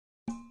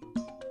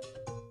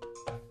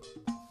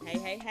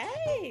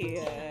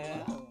Hey!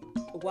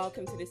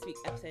 Welcome to this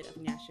week's episode of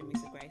Nyasha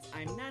Musa Grace.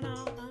 I'm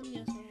Nana. I'm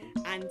Yasha.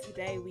 And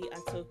today we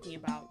are talking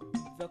about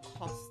the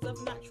cost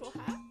of natural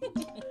hair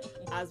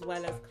as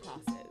well as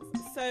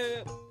classes.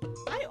 So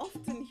I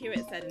often hear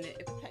it said, and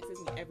it perplexes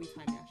me every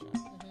time,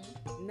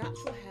 Yasha.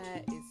 Natural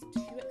hair is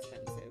too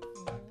expensive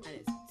and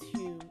it's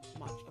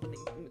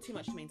too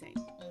much to maintain.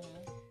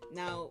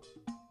 Now,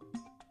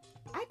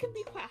 I can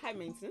be quite high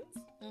maintenance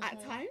at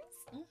times.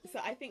 So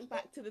I think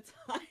back to the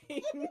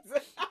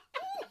times.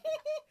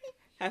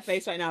 Her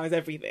face right now is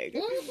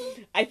everything.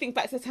 I think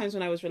back to the times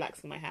when I was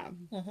relaxing my hair.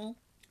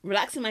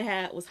 Relaxing my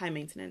hair was high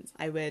maintenance.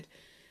 I would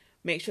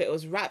make sure it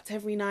was wrapped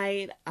every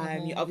night.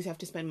 You obviously have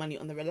to spend money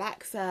on the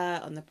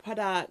relaxer, on the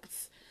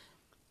products.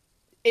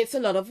 It's a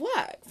lot of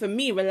work. For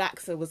me,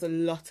 relaxer was a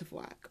lot of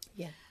work.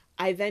 Yeah.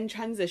 I then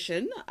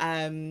transition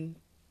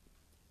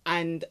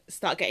and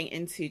start getting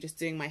into just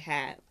doing my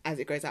hair as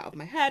it grows out of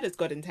my head, as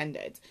God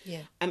intended.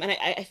 Yeah. And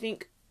I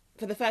think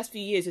for the first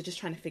few years, you're just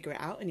trying to figure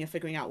it out, and you're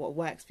figuring out what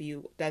works for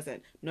you, what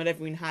doesn't. Not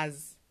everyone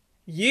has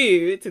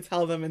you to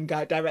tell them and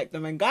direct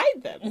them and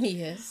guide them.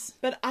 Yes.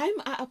 But I'm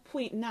at a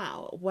point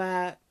now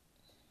where,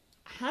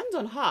 hand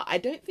on heart, I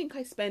don't think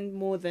I spend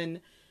more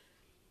than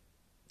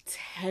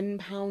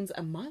 £10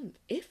 a month,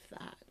 if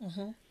that.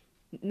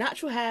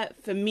 Natural hair,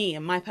 for me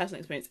and my personal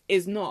experience,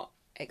 is not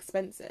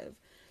expensive.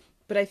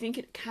 But I think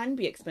it can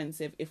be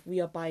expensive if we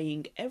are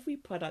buying every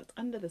product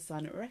under the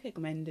sun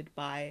recommended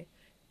by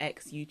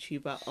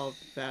ex-YouTuber of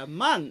the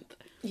month.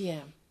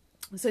 Yeah.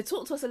 So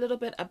talk to us a little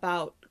bit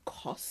about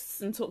costs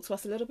and talk to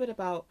us a little bit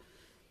about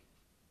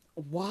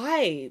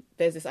why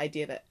there's this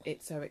idea that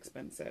it's so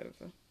expensive.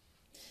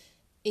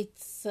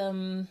 It's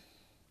a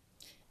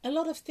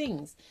lot of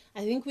things.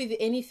 I think with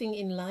anything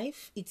in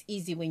life, it's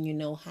easy when you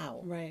know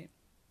how. Right.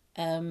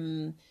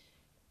 The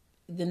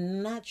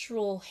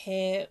natural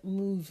hair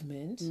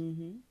movement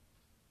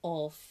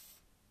of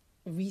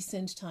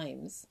recent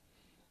times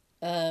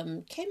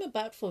came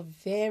about for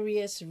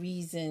various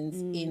reasons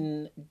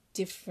in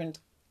different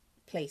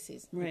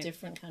places, Right.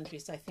 different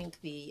countries. I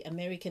think the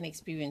American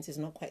experience is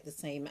not quite the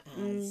same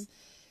as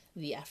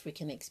the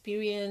African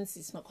experience.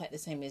 It's not quite the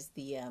same as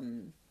the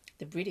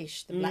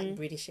British, the Black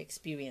British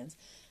experience.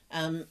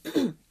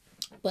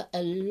 But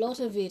a lot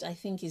of it, I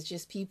think, is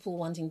just people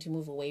wanting to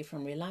move away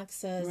from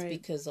relaxers Right.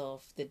 because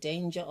of the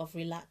danger of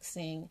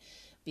relaxing,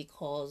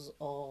 because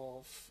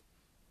of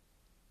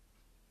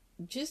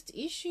just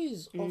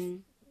issues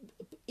around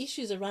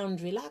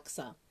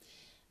relaxer.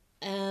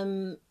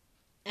 And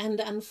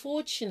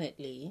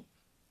unfortunately,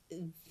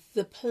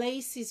 the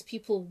places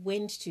people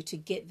went to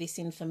get this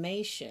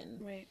information,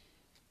 Right.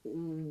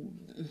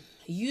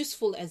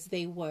 useful as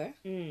they were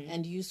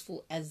and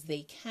useful as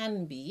they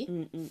can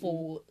be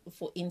for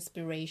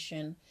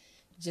inspiration,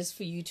 just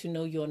for you to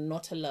know you're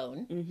not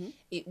alone,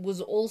 it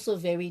was also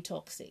very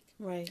toxic.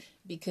 Right.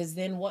 Because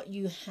then what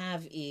you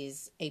have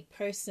is a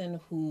person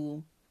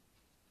who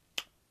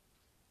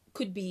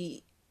could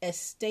be a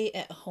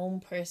stay-at-home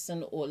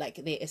person, or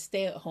like they're a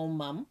stay-at-home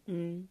mum,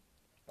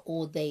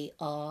 or they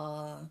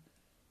are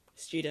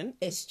Student.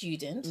 a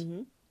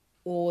student,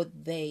 or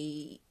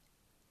they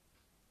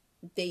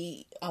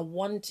are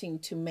wanting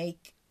to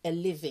make a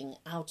living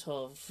out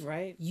of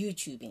Right.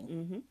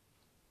 YouTubing.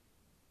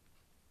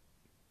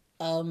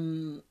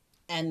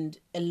 And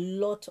a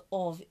lot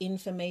of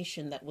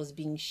information that was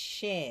being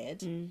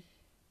shared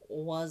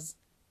was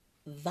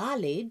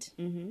valid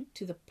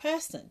to the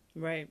person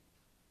Right.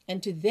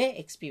 and to their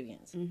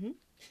experience,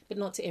 but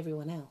not to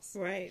everyone else.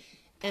 Right.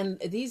 And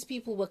these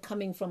people were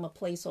coming from a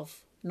place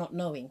of not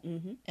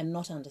knowing and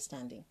not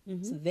understanding.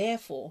 So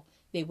therefore,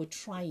 they were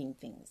trying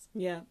things.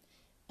 Yeah.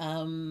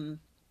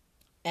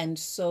 And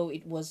so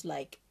it was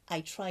like,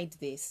 I tried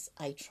this,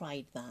 I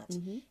tried that.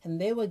 And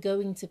they were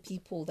going to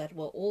people that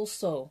were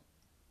also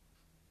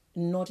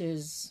not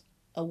as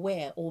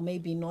aware or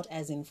maybe not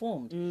as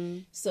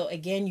informed. So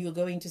again, you're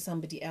going to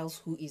somebody else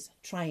who is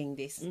trying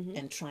this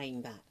and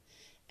trying that.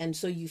 And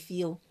so you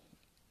feel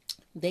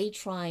they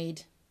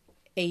tried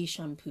a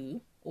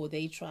shampoo, or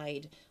they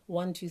tried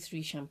 1, 2,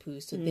 3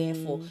 shampoos. So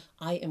therefore,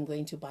 I am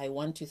going to buy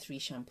 1, 2, 3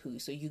 shampoo.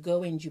 So you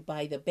go and you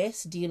buy the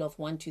best deal of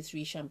 1, 2,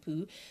 3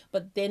 shampoo,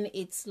 but then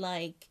it's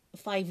like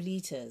 5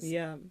 liters.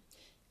 Yeah.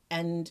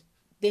 And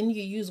then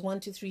you use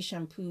 1, 2, 3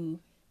 shampoo,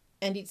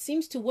 and it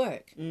seems to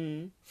work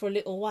for a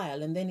little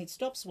while, and then it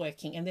stops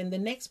working. And then the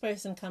next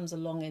person comes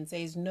along and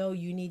says, no,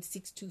 you need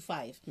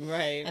 625.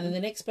 Right. And then the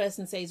next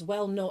person says,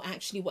 well, no,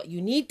 actually what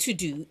you need to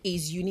do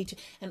is you need to...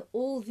 And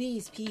all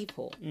these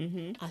people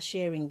are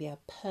sharing their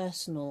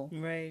personal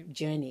Right.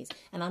 journeys.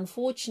 And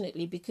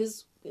unfortunately,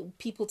 because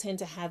people tend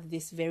to have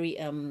this very...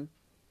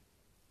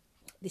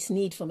 this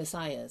need for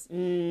messiahs,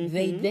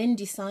 they then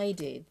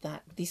decided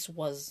that this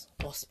was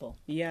gospel.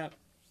 Yeah.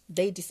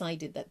 They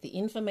decided that the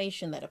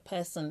information that a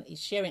person is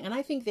sharing, and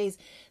I think there's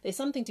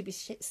something to be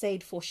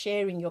said for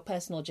sharing your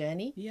personal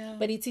journey. Yeah.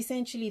 But it's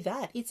essentially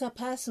that. It's a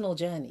personal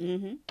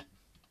journey.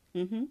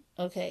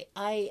 Okay.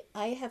 I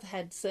have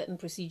had certain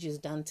procedures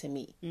done to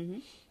me.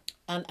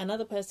 And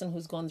another person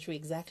who's gone through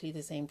exactly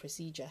the same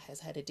procedure has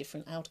had a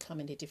different outcome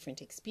and a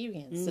different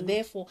experience. So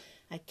therefore,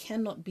 I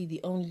cannot be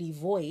the only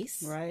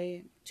voice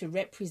to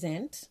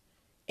represent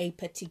a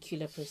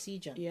particular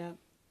procedure. Yeah.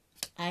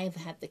 I've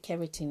had the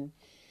keratin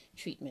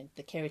treatment,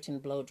 the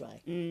keratin blow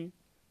dry.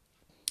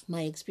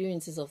 My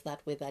experiences of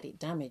that were that it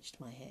damaged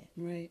my hair.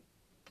 Right.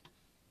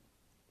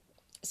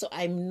 So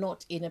I'm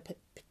not in a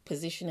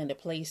position and a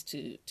place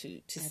to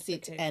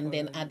sit and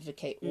then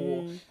advocate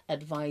or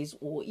advise,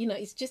 or, you know,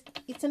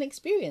 it's an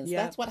experience.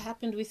 Yeah. That's what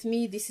happened with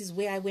me. This is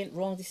where I went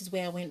wrong. This is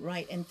where I went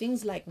right. And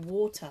things like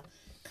water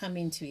come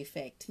into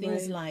effect.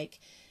 Things like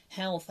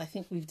health. I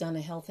think we've done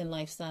a health and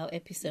lifestyle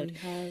episode.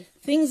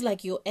 Things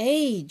like your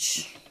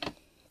age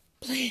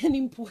play an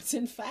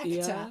important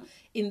factor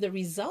in the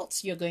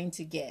results you're going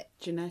to get.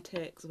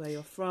 Genetics, where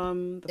you're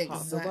from, the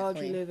part of the world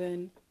you live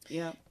in.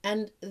 Yeah.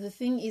 And the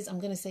thing is, I'm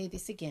going to say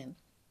this again.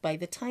 By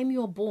the time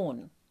you're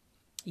born,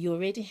 you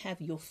already have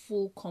your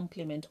full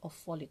complement of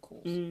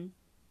follicles.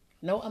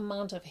 No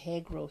amount of hair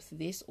growth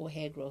this or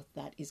hair growth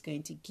that is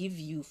going to give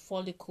you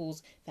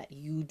follicles that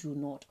you do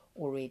not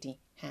already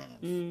have.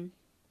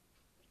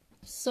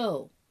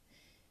 So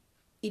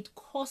it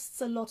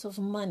costs a lot of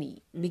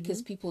money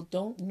because people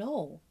don't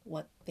know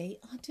what they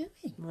are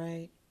doing.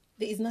 Right.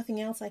 There is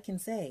nothing else I can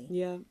say.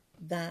 Yeah.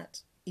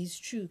 That is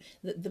true.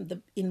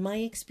 In my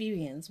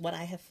experience, what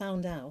I have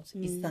found out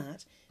is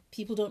that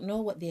people don't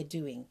know what they're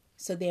doing.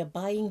 So they're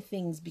buying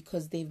things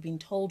because they've been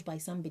told by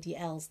somebody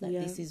else that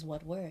this is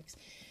what works.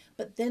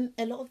 But then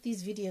a lot of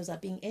these videos are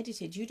being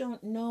edited. You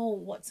don't know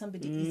what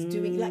somebody is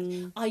doing. Like,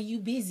 are you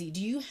busy?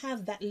 Do you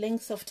have that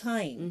length of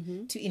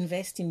time to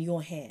invest in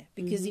your hair?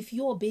 Because if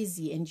you're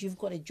busy and you've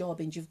got a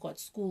job and you've got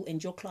school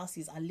and your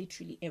classes are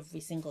literally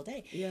every single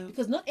day. Yeah.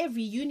 Because not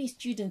every uni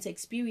student's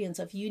experience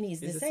of uni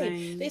is the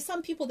same. There's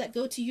some people that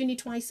go to uni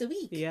twice a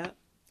week. Yeah.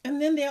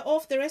 And then they're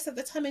off the rest of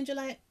the time and you're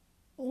like,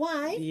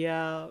 why?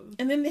 Yeah.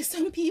 And then there's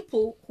some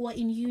people who are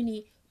in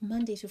uni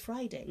Monday to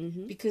Friday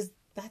because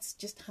that's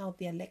just how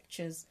their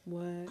lectures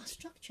are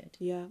structured.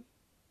 Yeah.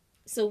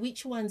 So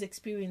which one's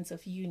experience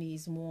of uni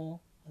is more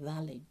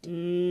valid?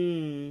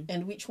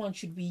 And which one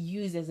should we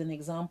use as an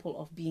example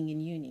of being in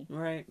uni?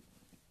 Right.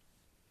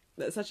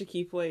 That's such a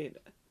key point.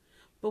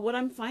 But what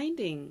I'm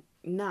finding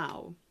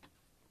now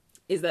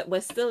is that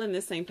we're still in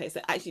the same place.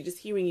 So actually just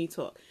hearing you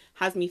talk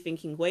has me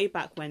thinking way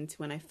back when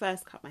I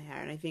first cut my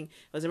hair. And I think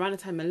it was around the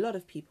time a lot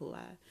of people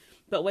were.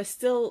 But we're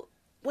still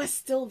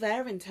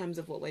there in terms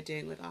of what we're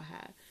doing with our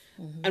hair.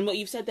 And what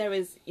you've said there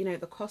is, you know,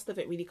 the cost of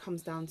it really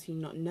comes down to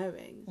not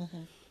knowing.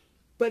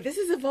 But this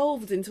has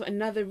evolved into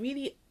another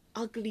really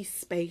ugly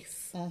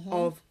space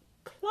of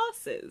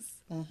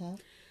classes.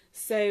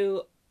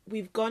 So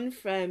we've gone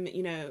from,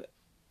 you know,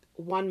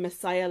 one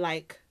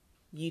Messiah-like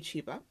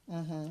YouTuber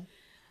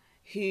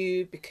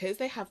who, because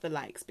they have the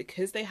likes,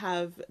 because they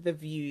have the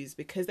views,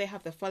 because they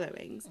have the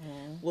followings,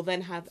 will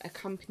then have a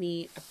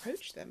company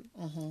approach them.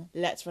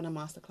 Let's run a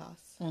masterclass.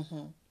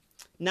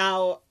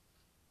 Now,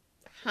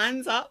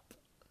 hands up,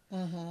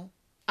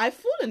 I've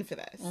fallen for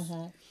this.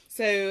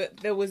 So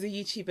there was a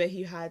YouTuber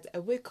who had a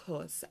wig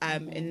course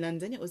in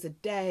London. It was a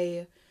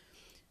day.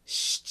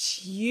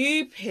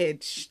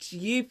 Stupid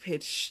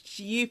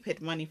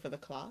money for the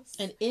class.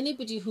 And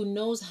anybody who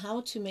knows how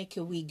to make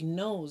a wig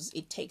knows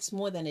it takes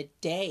more than a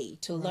day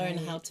to learn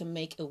how to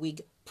make a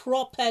wig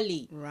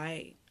properly.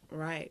 Right.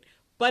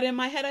 But in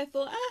my head I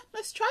thought,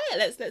 let's try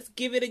it. Let's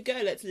give it a go.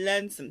 Let's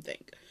learn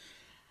something.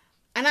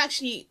 And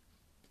actually,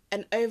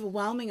 an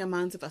overwhelming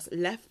amount of us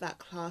left that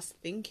class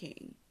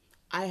thinking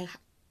I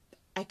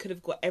could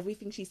have got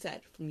everything she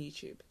said from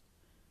YouTube.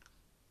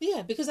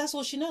 Yeah, because that's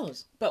all she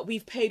knows. But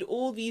we've paid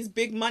all these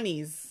big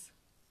monies.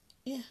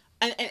 Yeah.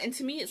 And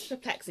to me it's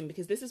perplexing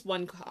because this is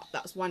one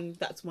that's one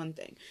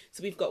thing.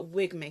 So we've got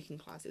wig making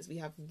classes, we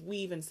have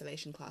weave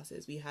installation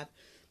classes, we have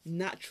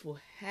natural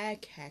hair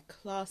care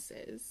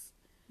classes.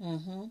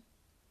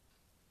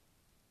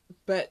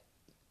 But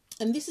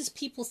and this is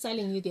people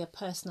selling you their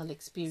personal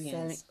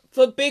experience.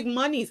 For big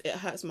monies, it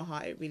hurts my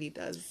heart. It really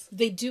does.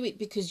 They do it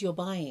because you're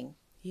buying.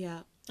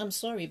 Yeah. I'm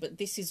sorry, but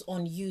this is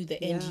on you,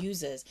 the end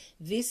users.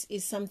 This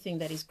is something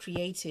that is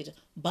created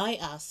by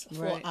us,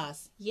 for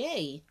us.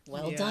 Yay.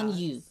 Well done,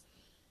 you.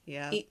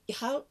 Yeah. It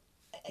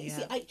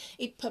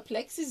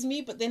perplexes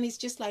me, but then it's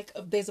just like,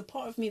 there's a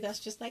part of me that's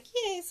just like,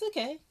 yeah, it's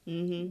okay.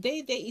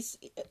 There is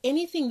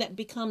anything that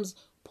becomes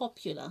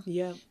popular,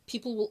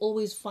 people will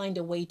always find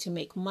a way to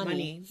make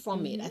money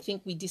from it. I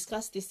think we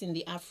discussed this in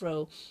the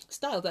Afro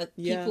style, that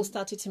people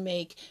started to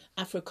make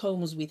Afro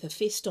combs with a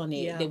fist on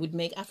it. They would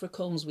make Afro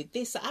combs with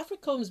this. So Afro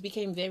combs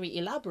became very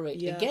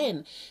elaborate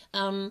again.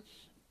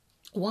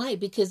 Why?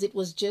 Because it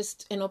was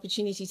just an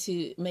opportunity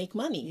to make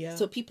money.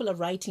 So people are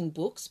writing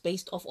books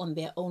based off on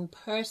their own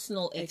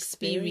personal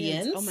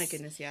experience. Oh my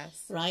goodness,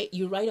 yes. Right?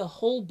 You write a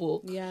whole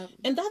book. Yeah.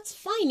 And that's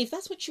fine. If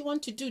that's what you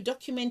want to do,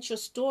 document your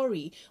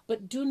story.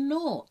 But do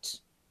not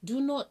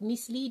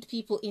mislead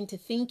people into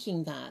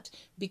thinking that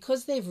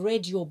because they've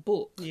read your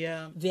book,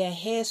 their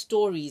hair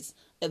stories,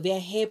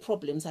 their hair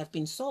problems have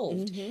been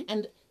solved.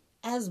 And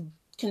as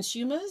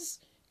consumers,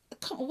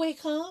 Come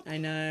wake up. I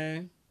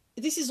know.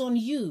 This is on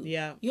you.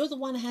 Yeah. You're the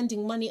one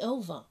handing money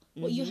over.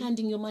 What are you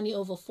handing your money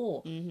over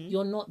for?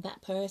 You're not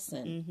that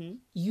person.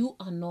 You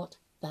are not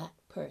that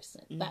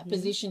person. That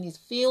position is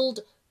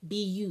filled.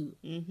 Be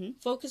you.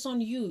 Focus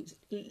on you.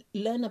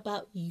 Learn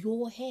about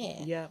your hair.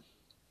 Yeah.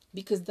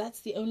 Because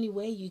that's the only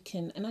way you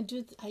can. And I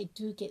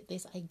do get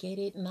this. I get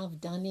it, and I've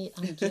done it.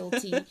 I'm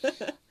guilty.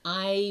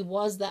 I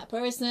was that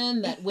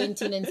person that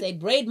went in and said,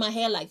 braid my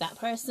hair like that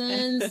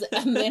person's,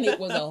 and then it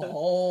was a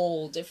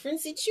whole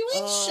different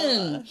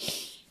situation.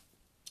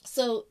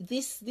 So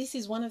this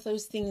is one of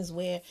those things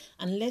where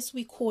unless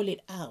we call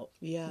it out,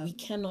 we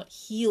cannot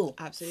heal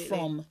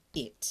from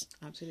it.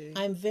 Absolutely.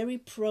 I'm very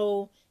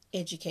pro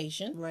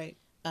education. Right.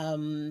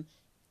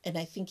 And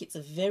I think it's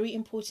very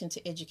important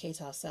to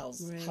educate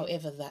ourselves,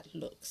 however that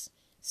looks.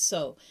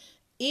 So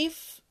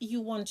if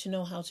you want to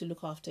know how to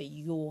look after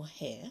your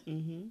hair,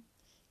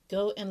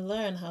 go and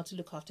learn how to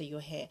look after your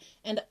hair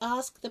and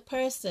ask the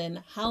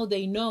person how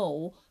they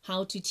know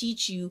how to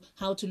teach you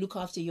how to look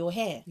after your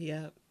hair.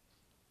 Yeah.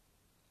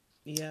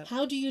 Yeah.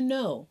 How do you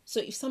know?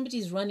 So if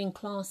somebody's running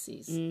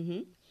classes,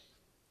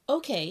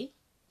 okay,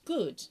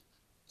 good.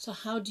 So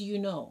how do you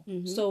know?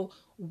 So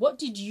what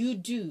did you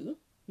do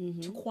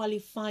to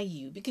qualify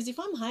you? Because if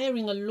I'm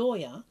hiring a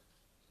lawyer,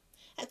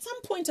 at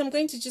some point I'm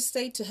going to just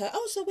say to her,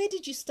 oh, so where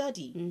did you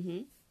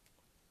study?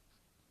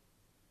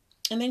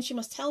 And then she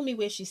must tell me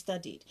where she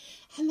studied.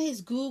 And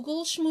there's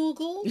Google,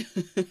 Schmoogle.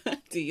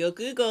 Do your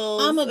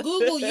Google. I'm a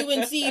Google you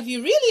and see if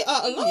you really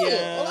are a lawyer.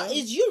 Yeah. Or like,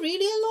 is you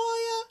really a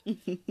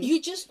lawyer?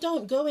 You just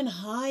don't go and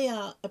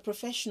hire a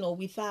professional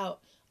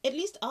without at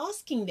least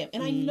asking them.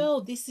 And I know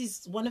this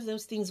is one of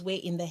those things where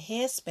in the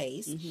hair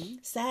space,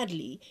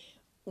 sadly,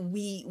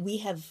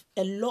 we have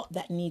a lot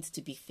that needs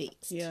to be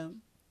fixed. Yeah.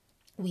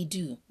 We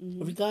do,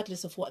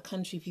 regardless of what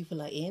country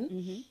people are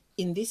in.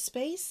 In this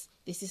space,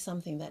 this is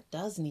something that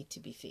does need to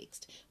be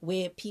fixed,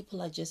 where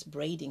people are just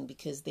braiding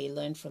because they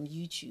learn from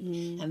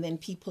YouTube. And then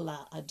people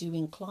are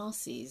doing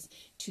classes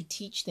to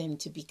teach them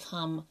to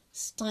become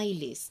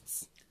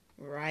stylists.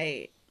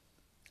 Right.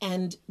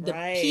 And the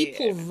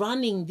people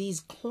running these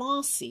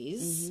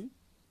classes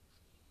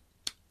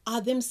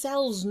are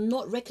themselves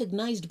not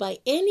recognized by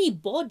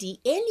anybody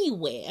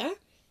anywhere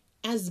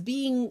as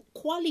being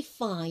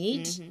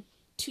qualified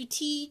to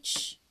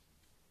teach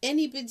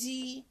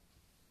anybody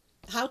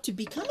how to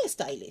become a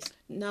stylist.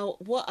 Now,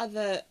 what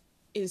other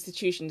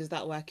institution does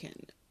that work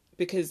in?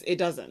 Because it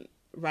doesn't,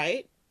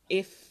 right?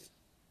 If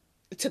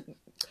to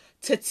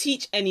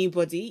teach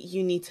anybody,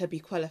 you need to be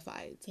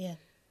qualified. Yeah.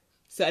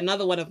 So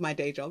another one of my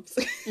day jobs.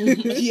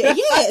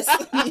 Yes.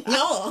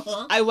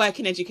 I work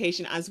in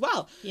education as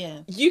well. Yeah.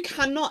 You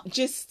cannot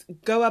just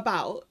go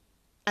about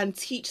and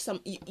teach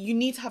you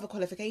need to have a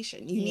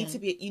qualification. You need to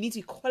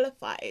be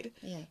qualified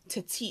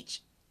to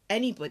teach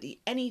anybody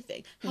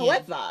anything.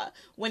 However,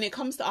 when it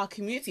comes to our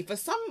community, for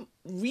some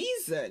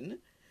reason,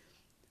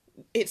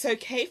 it's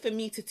okay for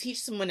me to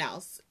teach someone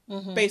else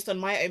based on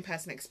my own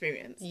personal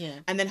experience,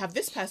 and then have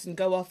this person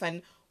go off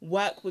and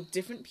work with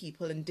different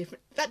people and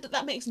different.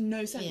 That makes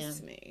no sense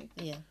to me.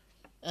 Yeah.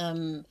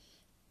 And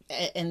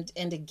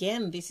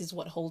again, this is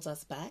what holds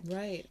us back,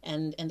 right?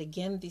 And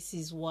again, this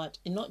is what,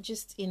 not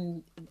just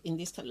in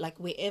this, like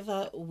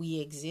wherever we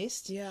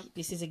exist. Yeah.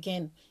 This is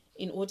again,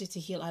 in order to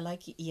heal. I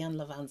like Ian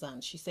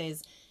Lavanzan. She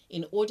says,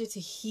 in order to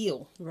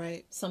heal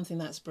something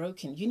that's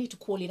broken, you need to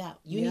call it out.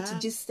 You need to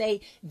just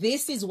say,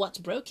 this is what's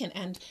broken.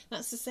 And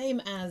that's the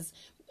same as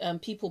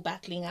people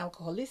battling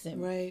alcoholism.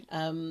 Right.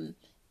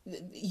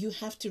 You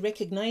have to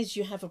recognize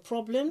you have a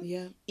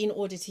problem in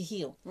order to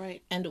heal.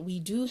 Right. And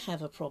we do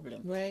have a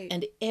problem. Right.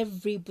 And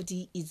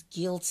everybody is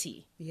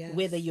guilty. Yes.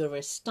 Whether you're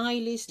a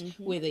stylist,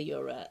 whether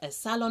you're a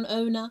salon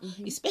owner,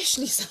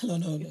 especially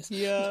salon owners.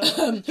 Yeah.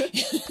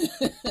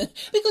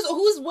 Because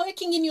who's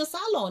working in your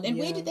salon and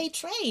where did they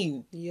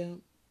train? Yeah.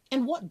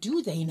 And what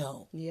do they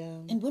know? Yeah.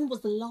 And when was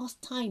the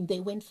last time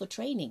they went for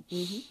training?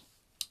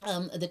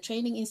 The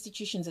training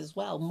institutions as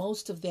well,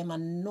 most of them are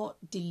not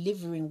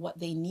delivering what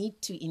they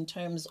need to in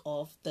terms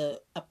of the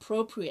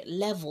appropriate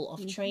level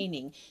of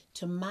training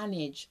to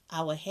manage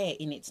our hair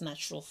in its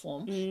natural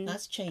form.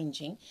 That's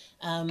changing.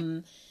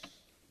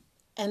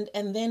 And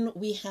then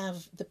we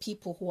have the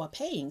people who are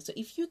paying. So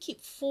if you keep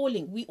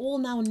falling, we all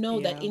now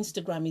know that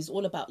Instagram is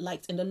all about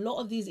likes. And a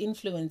lot of these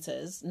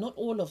influencers, not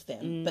all of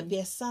them, but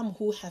there are some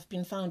who have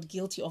been found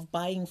guilty of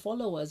buying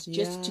followers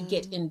just to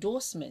get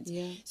endorsements.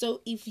 Yeah.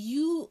 So if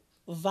you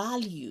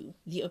value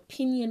the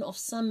opinion of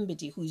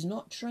somebody who is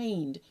not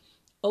trained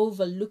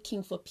over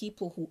looking for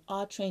people who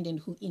are trained and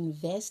who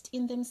invest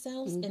in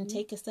themselves and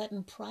take a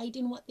certain pride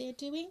in what they're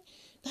doing,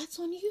 that's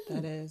on you.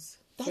 That is.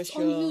 That's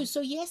on you.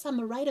 So yes, I'm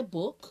going to write a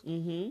book.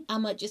 I'm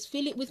going to just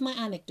fill it with my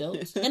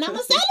anecdotes and I'm going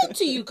to sell it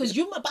to you because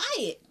you might buy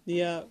it.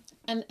 Yeah.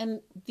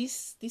 And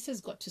this has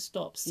got to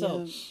stop.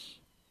 So,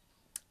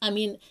 I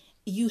mean,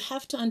 you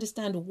have to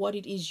understand what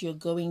it is you're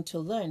going to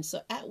learn.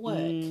 So at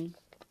work,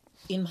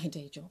 in my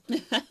day job,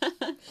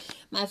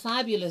 my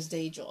fabulous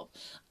day job,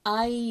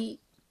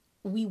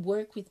 we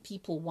work with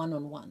people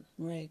one-on-one.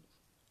 Right.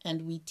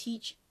 And we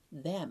teach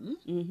them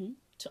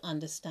to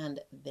understand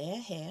their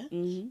hair.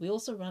 We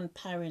also run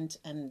parent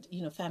and,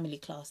 family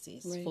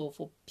classes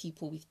for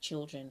people with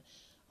children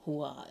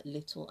who are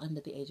little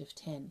under the age of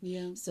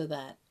 10, so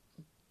that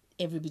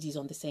everybody's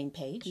on the same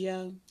page.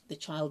 The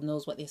child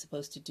knows what they're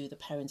supposed to do, the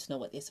parents know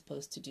what they're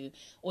supposed to do,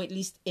 or at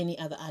least any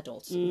other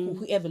adults,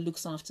 whoever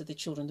looks after the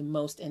children the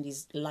most and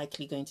is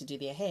likely going to do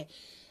their hair.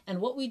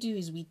 And what we do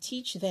is we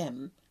teach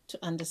them to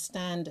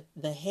understand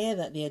the hair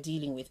that they're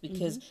dealing with,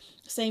 because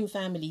same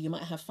family, you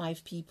might have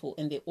 5 people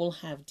and they all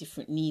have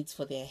different needs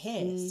for their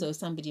hair. So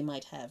somebody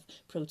might have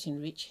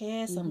protein rich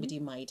hair, somebody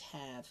might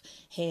have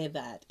hair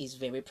that is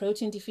very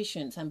protein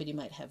deficient, somebody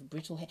might have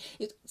brittle hair,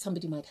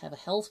 somebody might have a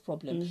health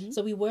problem.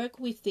 So we work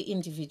with the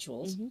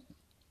individuals,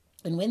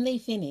 and when they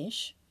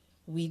finish,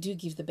 we do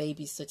give the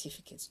babies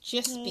certificates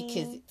just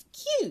because it's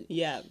cute.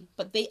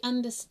 But they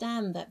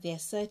understand that they're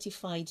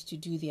certified to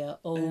do their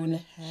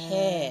own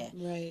hair.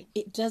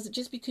 It does,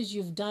 just because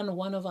you've done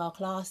one of our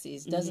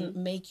classes doesn't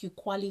make you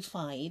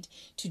qualified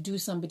to do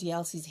somebody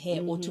else's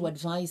hair or to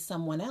advise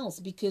someone else,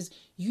 because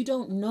you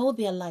don't know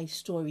their life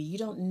story. You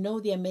don't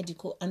know their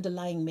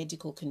underlying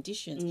medical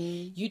conditions.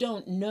 You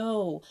don't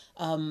know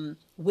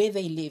where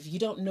they live. You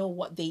don't know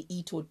what they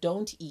eat or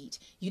don't eat.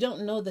 You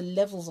don't know the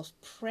levels of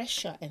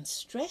pressure and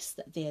stress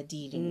that they are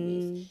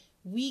dealing with.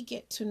 We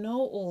get to know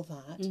all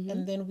that,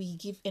 and then we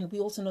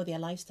also know their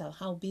lifestyle.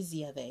 How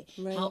busy are they?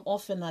 How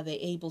often are they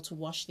able to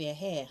wash their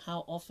hair?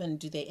 How often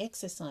do they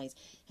exercise?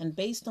 And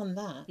based on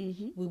that,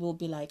 we will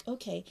be like,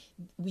 okay,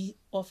 we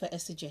offer a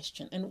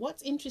suggestion. And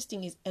what's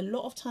interesting is a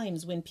lot of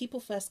times when people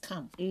first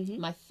come,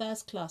 my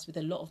first class with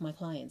a lot of my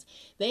clients,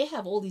 they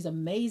have all these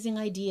amazing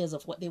ideas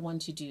of what they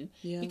want to do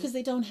because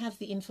they don't have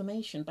the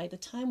information. By the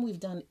time we've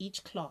done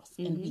each class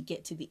and we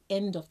get to the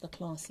end of the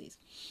classes,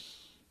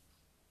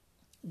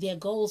 their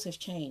goals have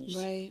changed.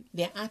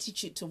 Their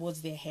attitude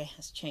towards their hair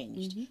has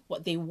changed.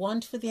 What they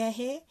want for their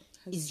hair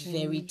is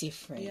very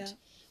different.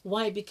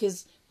 Why?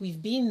 Because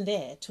we've been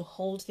there to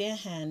hold their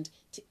hand,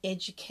 to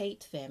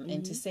educate them,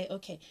 and to say,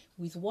 okay,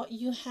 with what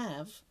you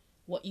have,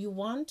 what you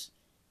want,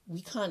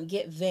 we can't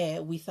get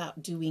there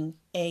without doing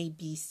A,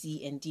 B,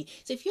 C, and D.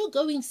 So if you're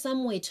going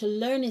somewhere to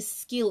learn a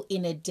skill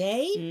in a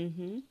day,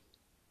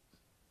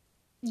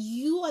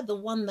 you are the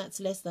one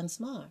that's less than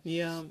smart.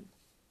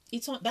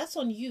 That's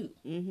on you.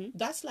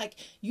 That's like,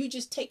 you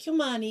just take your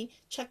money,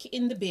 chuck it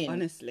in the bin.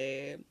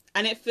 Honestly.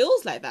 And it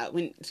feels like that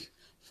when,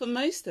 for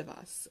most of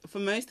us,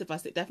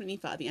 it definitely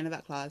felt at the end of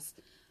that class,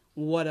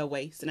 what a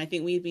waste. And I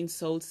think we had been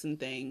sold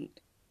something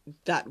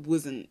that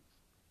wasn't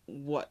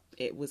what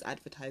it was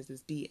advertised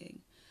as being.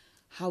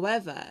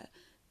 However,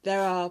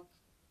 there are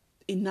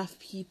enough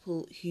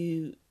people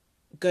who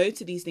go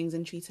to these things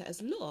and treat it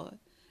as law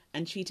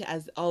and treat it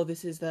as, oh,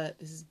 this is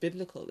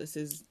biblical, this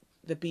is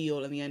the be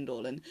all and the end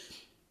all. And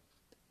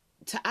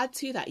to add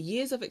to that,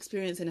 years of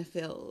experience in a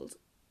field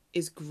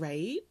is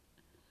great,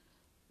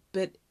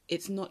 but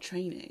it's not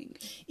training.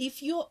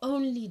 If you're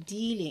only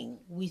dealing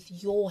with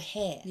your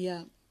hair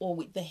or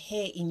with the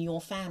hair in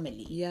your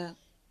family,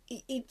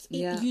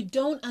 you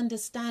don't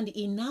understand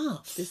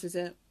enough. This is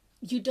it.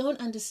 You don't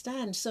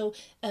understand. So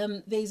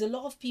there's a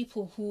lot of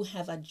people who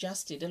have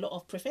adjusted, a lot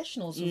of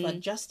professionals who've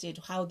adjusted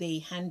how they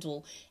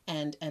handle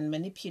and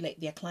manipulate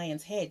their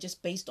clients' hair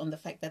just based on the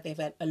fact that they've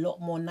had a lot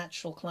more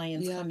natural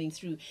clients coming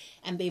through.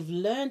 And they've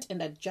learned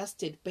and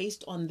adjusted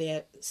based on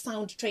their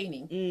sound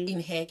training in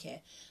hair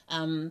care.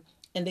 And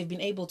they've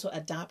been able to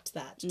adapt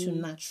that to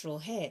natural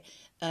hair.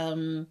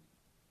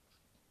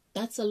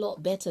 That's a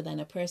lot better than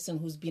a person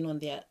who's been on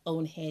their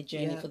own hair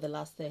journey for the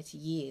last 30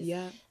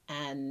 years.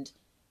 And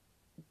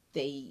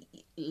they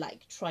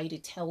like try to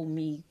tell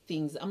me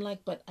things. I'm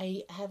like, but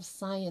I have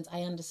science.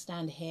 I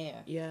understand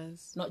hair.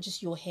 Not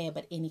just your hair,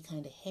 but any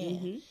kind of hair.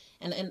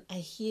 And I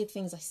hear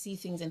things, I see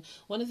things. And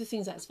one of the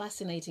things that's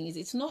fascinating is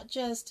it's not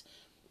just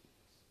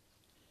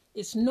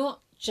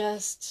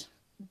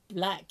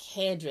black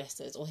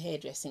hairdressers or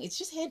hairdressing. It's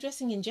just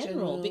hairdressing in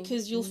general.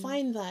 Because you'll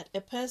find that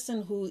a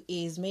person who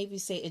is maybe,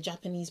 say, a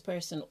Japanese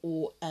person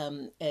or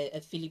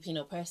a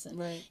Filipino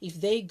person, if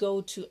they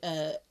go to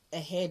a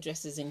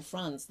hairdressers in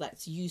France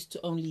that's used to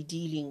only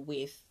dealing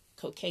with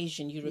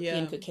Caucasian,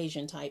 European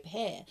Caucasian type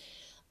hair,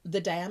 the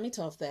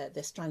diameter of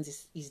the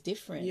strands is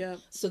different.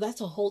 So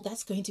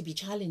that's going to be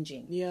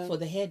challenging for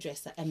the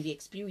hairdresser, and the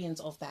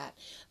experience of that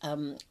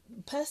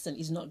person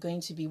is not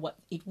going to be what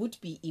it would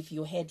be if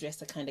your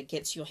hairdresser kind of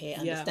gets your hair,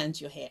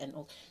 understands your hair and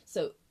all.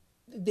 So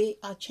there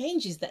are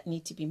changes that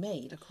need to be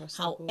made.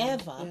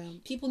 However,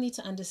 people need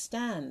to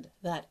understand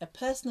that a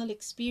personal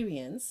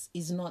experience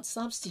is not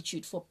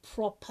substitute for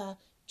proper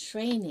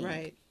training.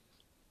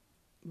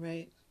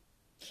 Right.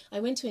 I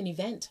went to an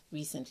event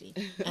recently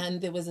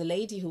and there was a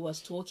lady who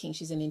was talking.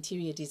 She's an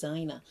interior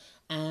designer,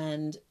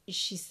 and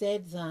she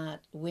said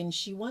that when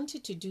she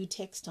wanted to do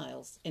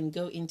textiles and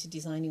go into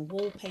designing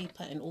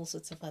wallpaper and all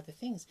sorts of other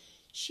things,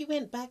 she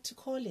went back to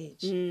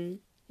college.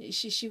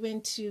 She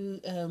went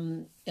to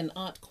an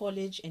art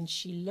college and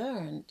she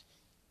learned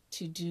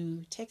to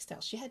do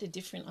textiles. She had a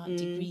different art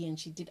degree and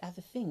she did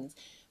other things.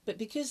 But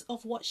because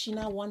of what she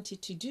now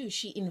wanted to do,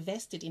 she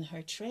invested in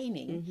her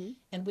training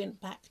and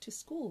went back to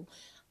school.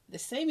 The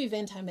same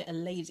event, I met a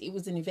lady. It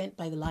was an event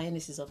by the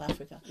Lionesses of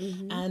Africa.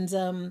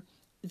 And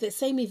the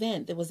same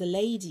event, there was a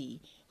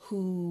lady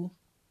who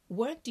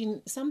worked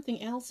in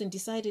something else and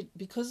decided,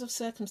 because of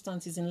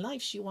circumstances in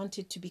life, she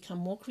wanted to become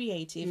more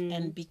creative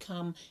and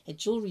become a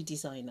jewelry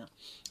designer.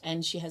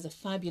 And she has a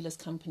fabulous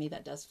company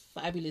that does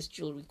fabulous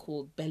jewelry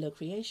called Bello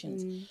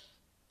Creations.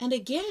 And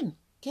again,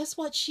 guess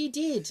what she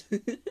did?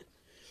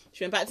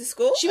 She went back to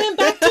school? She went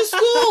back to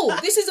school.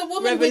 This is a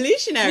woman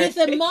Revolutionary. with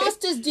a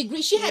master's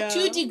degree. She had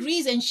 2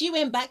 degrees and she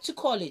went back to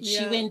college.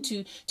 Yeah. She went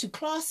to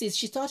classes.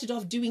 She started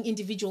off doing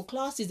individual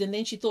classes and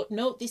then she thought,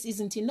 no, this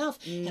isn't enough.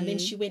 And then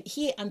she went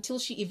here until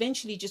she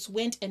eventually just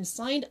went and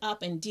signed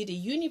up and did a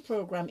uni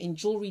program in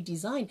jewelry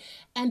design.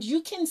 And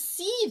you can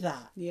see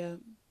that. Yeah.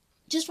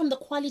 Just from the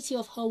quality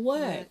of her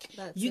work,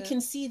 That's you it.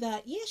 can see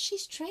that, yes,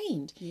 she's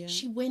trained. Yeah.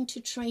 She went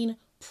to train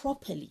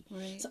properly.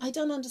 Right. So I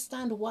don't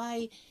understand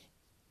why,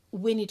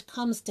 when it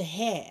comes to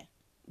hair,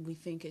 We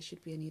think it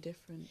should be any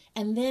different.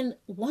 and then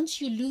once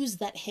you lose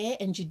that hair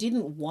and you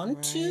didn't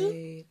want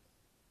to,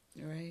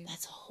 Right.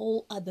 that's a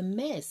whole other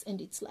mess. And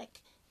it's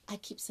like, I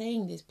keep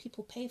saying this,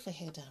 people pay for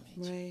hair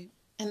damage. Right.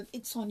 And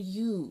it's on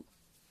you,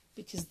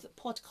 because the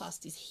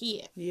podcast is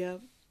here. Yeah.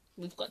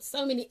 We've got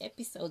so many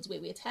episodes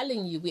where we're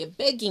telling you, we're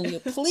begging you,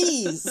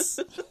 please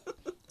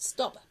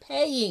stop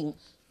paying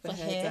for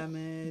hair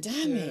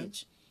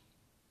damage.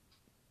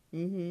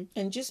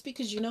 And just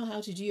because you know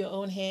how to do your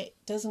own hair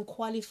doesn't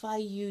qualify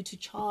you to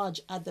charge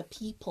other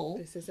people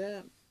This is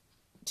it.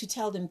 to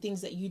tell them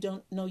things that you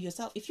don't know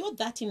yourself. If you're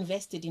that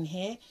invested in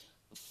hair,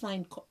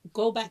 fine,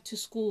 go back to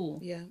school.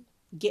 Yeah.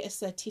 Get a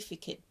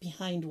certificate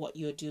behind what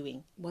you're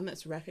doing. One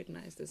that's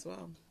recognized as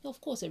well.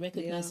 Of course, a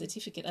recognized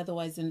certificate.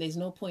 Otherwise, then there's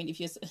no point if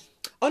you're...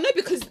 Oh, no,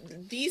 because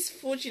these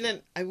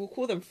fraudulent, I will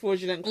call them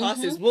fraudulent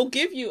classes, will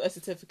give you a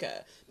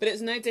certificate. But it's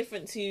no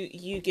different to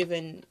you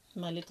giving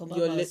My little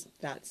your babas.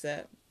 That's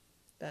it.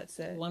 That's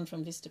it. One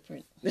from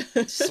Vistaprint.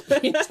 Just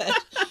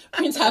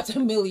print out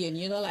 1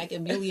 million, like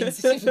 1 million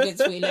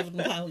certificates for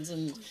 £11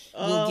 and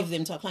we'll give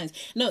them to our clients.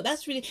 No,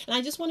 that's really... And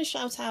I just want to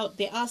shout out,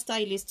 there are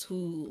stylists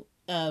who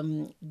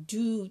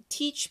do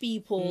teach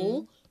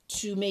people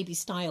to maybe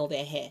style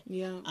their hair.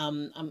 Yeah.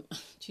 I'm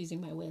choosing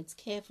my words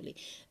carefully.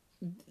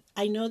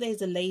 I know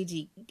there's a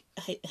lady,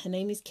 her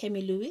name is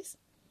Kemi Lewis,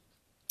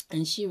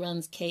 and she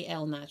runs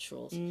KL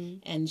Naturals.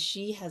 And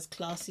she has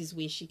classes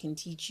where she can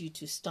teach you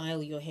to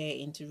style your hair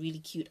into really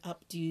cute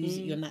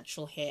updos, your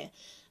natural hair.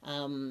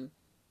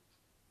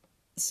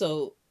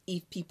 So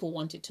if people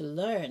wanted to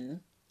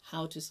learn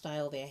how to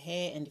style their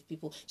hair, and if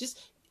people just...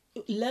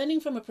 learning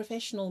from a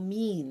professional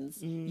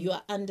means you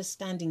are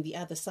understanding the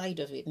other side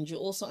of it, and you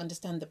also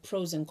understand the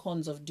pros and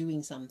cons of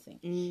doing something.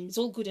 It's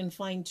all good and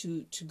fine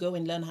to go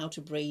and learn how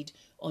to braid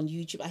on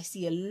YouTube. I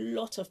see a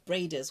lot of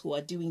braiders who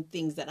are doing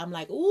things that I'm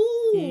like,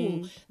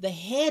 ooh, the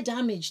hair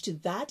damage to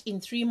that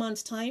in 3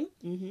 months' time,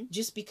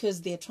 just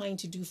because they're trying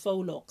to do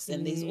faux locks.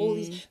 And there's all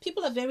these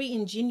people are very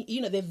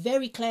they're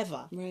very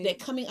clever. Right.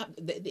 They're coming up,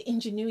 the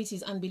ingenuity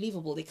is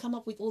unbelievable. They come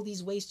up with all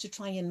these ways to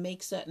try and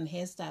make certain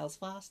hairstyles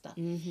faster.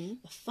 The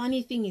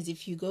funny thing is,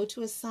 if you go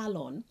to a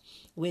salon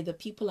where the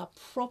people are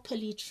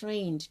properly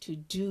trained to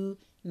do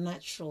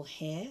natural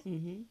hair,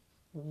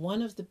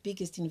 one of the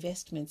biggest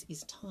investments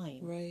is time.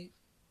 Right.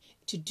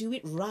 To do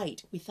it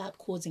right without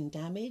causing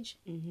damage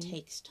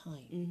takes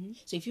time.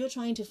 So if you're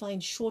trying to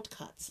find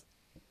shortcuts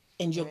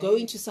and you're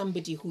going to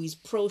somebody who is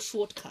pro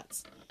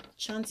shortcuts,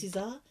 chances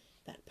are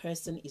that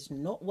person is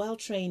not well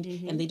trained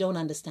and they don't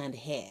understand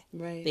hair.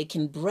 Right. They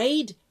can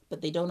braid,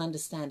 but they don't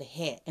understand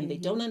hair, and they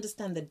don't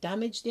understand the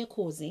damage they're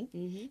causing.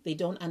 They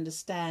don't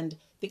understand,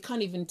 they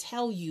can't even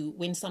tell you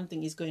when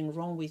something is going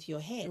wrong with your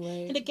hair.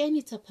 Right. And again,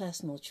 it's a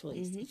personal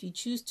choice. If you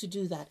choose to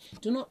do that,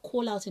 do not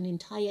call out an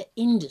entire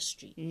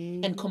industry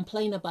and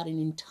complain about an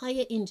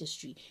entire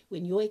industry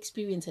when your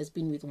experience has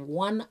been with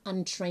one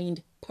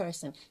untrained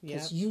person,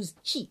 because you's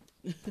cheap.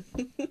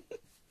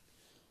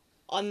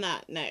 On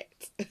that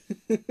note,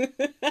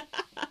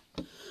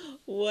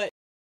 what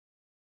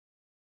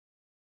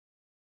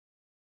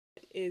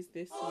is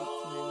this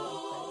week's moment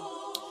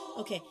of fame?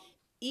 Okay,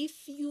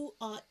 if you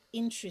are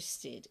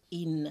interested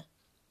in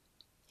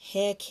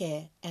hair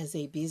care as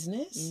a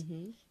business,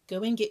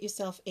 go and get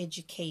yourself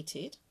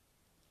educated,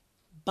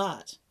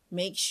 but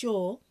make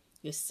sure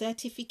your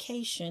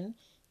certification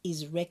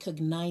is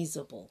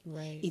recognizable.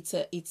 Right. It's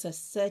a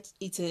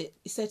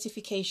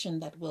certification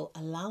that will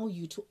allow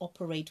you to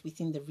operate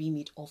within the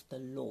remit of the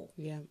law.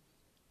 Yeah.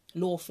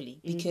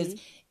 Lawfully, because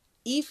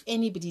if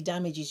anybody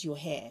damages your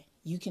hair,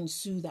 you can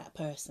sue that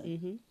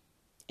person.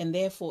 And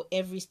therefore,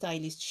 every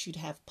stylist should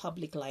have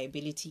public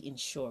liability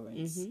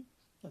insurance.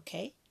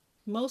 Okay?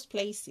 Most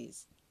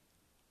places,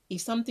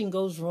 if something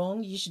goes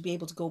wrong, you should be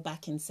able to go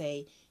back and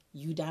say,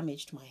 you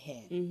damaged my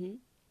hair.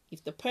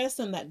 If the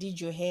person that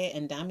did your hair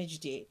and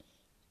damaged it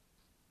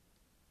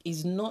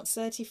is not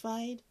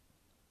certified,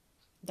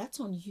 that's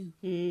on you.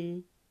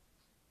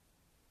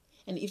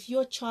 And if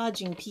you're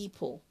charging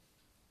people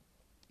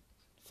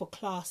for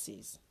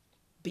classes,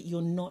 but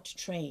you're not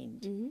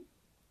trained,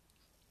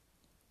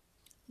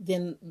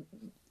 then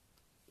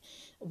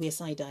we're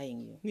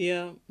side-eyeing you.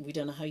 Yeah. We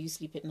don't know how you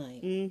sleep at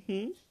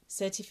night.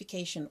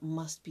 Certification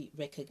must be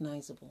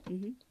recognizable.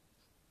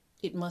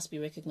 It must be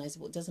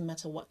recognizable. It doesn't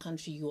matter what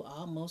country you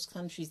are. Most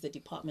countries, the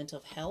Department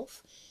of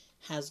Health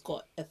has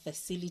got a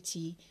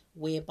facility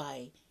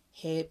whereby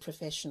hair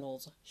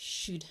professionals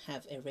should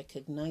have a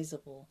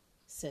recognizable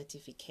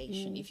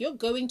certification. If you're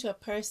going to a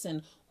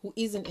person who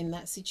isn't in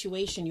that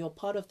situation, you're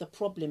part of the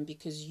problem,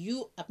 because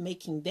you are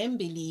making them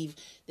believe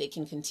they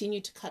can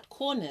continue to cut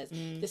corners.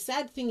 The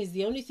sad thing is,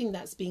 the only thing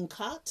that's being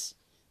cut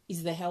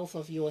is the health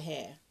of your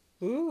hair.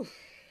 Ooh.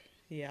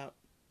 Yeah.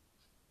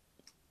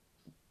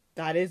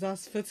 That is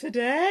us for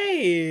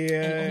today.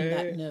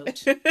 And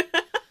on that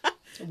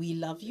note, we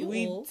love you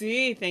all. We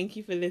do. Thank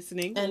you for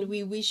listening. And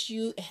we wish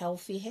you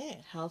healthy hair.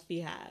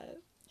 Healthy hair.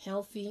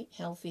 Healthy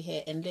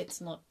hair. And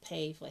let's not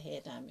pay for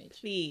hair damage.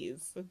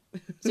 Please.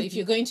 So if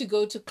you're going to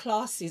go to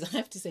classes, I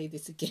have to say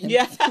this again.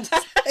 Yeah.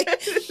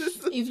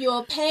 If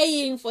you're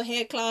paying for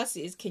hair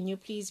classes, can you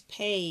please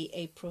pay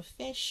a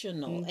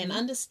professional? And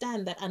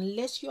understand that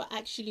unless you're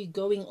actually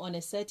going on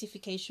a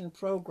certification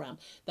program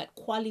that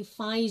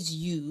qualifies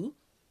you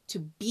to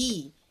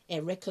be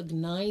a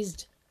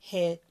recognized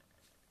hair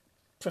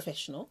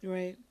professional,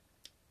 Right.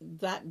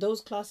 that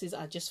those classes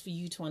are just for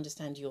you to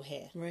understand your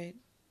hair. Right.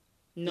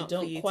 They Not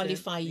don't for you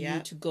qualify to, you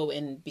to go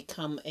and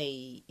become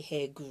a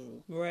hair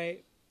guru.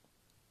 Right.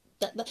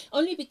 That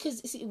only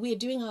because, see, we're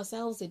doing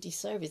ourselves a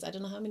disservice. I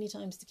don't know how many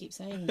times to keep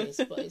saying this,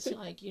 but it's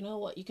like, you know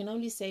what? You can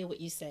only say what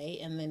you say,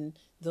 and then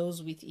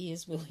those with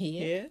ears will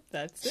hear. Yeah,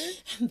 that's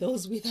it. And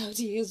those without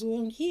ears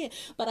won't hear.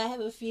 But I have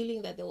a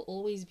feeling that there'll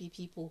always be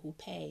people who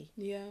pay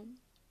Yeah.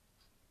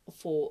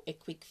 for a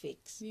quick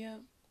fix. Yeah.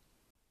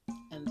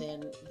 And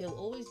then there'll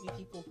always be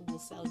people who will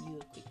sell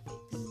you a quick fix.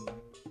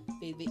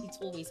 It's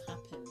always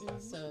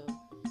happened. So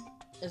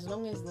as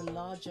long as the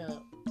larger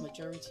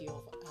majority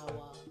of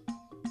our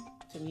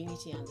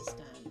community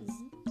understands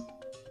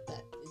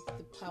that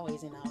the power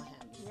is in our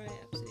hands. Right,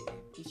 absolutely.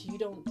 If you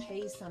don't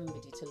pay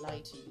somebody to lie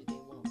to you, they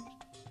won't.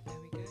 There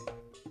we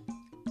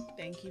go.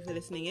 Thank you for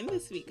listening in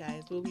this week,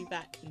 guys. We'll be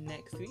back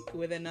next week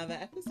with another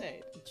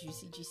episode.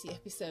 Juicy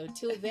episode.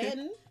 Till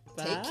then,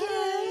 Bye. take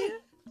care.